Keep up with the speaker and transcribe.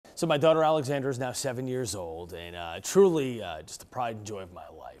So my daughter Alexandra is now 7 years old, and truly just the pride and joy of my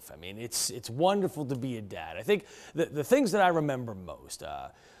life. I mean, it's wonderful to be a dad. I think the things that I remember most,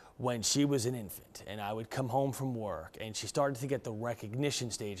 when she was an infant and I would come home from work and she started to get the recognition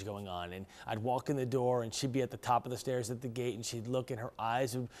stage going on, and I'd walk in the door and she'd be at the top of the stairs at the gate and she'd look and her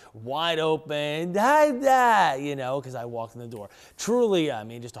eyes would wide open, Dad, you know, because I walked in the door. Truly, I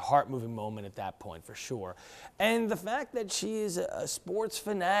mean, just a heart-moving moment at that point for sure. And the fact that she is a sports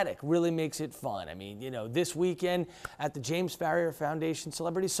fanatic really makes it fun. I mean, you know, this weekend at the James Farrier Foundation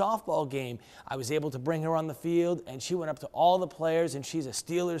Celebrity Softball game, I was able to bring her on the field and she went up to all the players, and she's a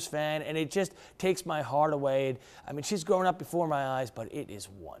Steelers fan, and it just takes my heart away. I mean, she's growing up before my eyes, but it is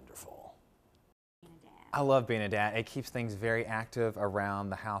wonderful. I love being a dad. It keeps things very active around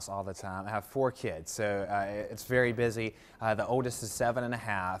the house all the time. I have 4 kids, so it's very busy. The oldest is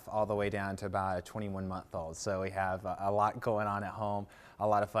 7.5, all the way down to about a 21-month-old. So we have a lot going on at home, a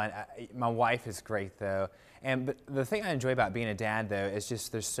lot of fun. My wife is great, though. But the thing I enjoy about being a dad, though, is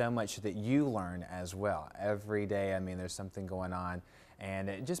just there's so much that you learn as well. Every day, I mean, there's something going on, and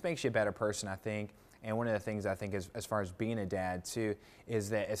it just makes you a better person, I think. And one of the things I think is, as far as being a dad, too, is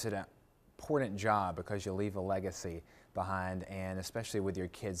that it's an important job because you leave a legacy behind, and especially with your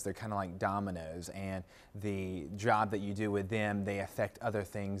kids, they're kind of like dominoes, and the job that you do with them, they affect other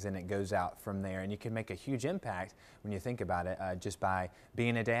things, and it goes out from there, and you can make a huge impact when you think about it, just by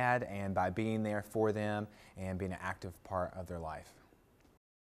being a dad and by being there for them and being an active part of their life.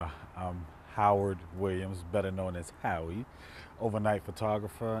 I'm Howard Williams, better known as Howie, overnight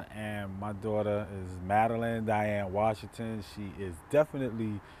photographer, and my daughter is Madeline Diane Washington. She is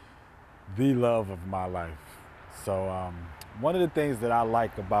definitely the love of my life. So one of the things that I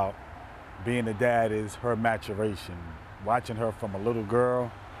like about being a dad is her maturation. Watching her from a little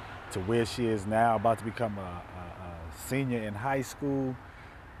girl to where she is now, about to become a senior in high school,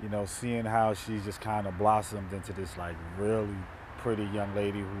 you know, seeing how she's just kind of blossomed into this like really pretty young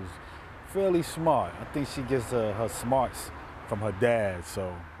lady who's fairly smart. I think she gets her smarts from her dad.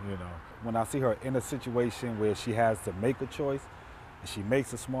 So, you know, when I see her in a situation where she has to make a choice, and she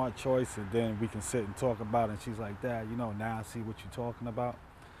makes a smart choice, and then we can sit and talk about it, and she's like, Dad, you know, now I see what you're talking about.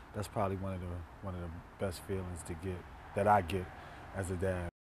 That's probably one of the best feelings to get, that I get as a dad.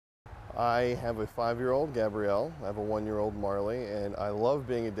 I have a 5-year-old, Gabrielle. I have a 1-year-old, Marley, and I love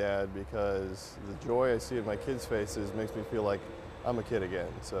being a dad because the joy I see in my kids' faces makes me feel like I'm a kid again.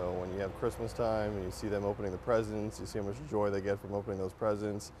 So when you have Christmas time and you see them opening the presents, you see how much joy they get from opening those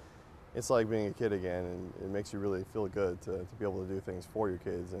presents, it's like being a kid again, and it makes you really feel good to be able to do things for your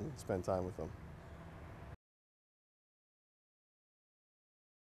kids and spend time with them.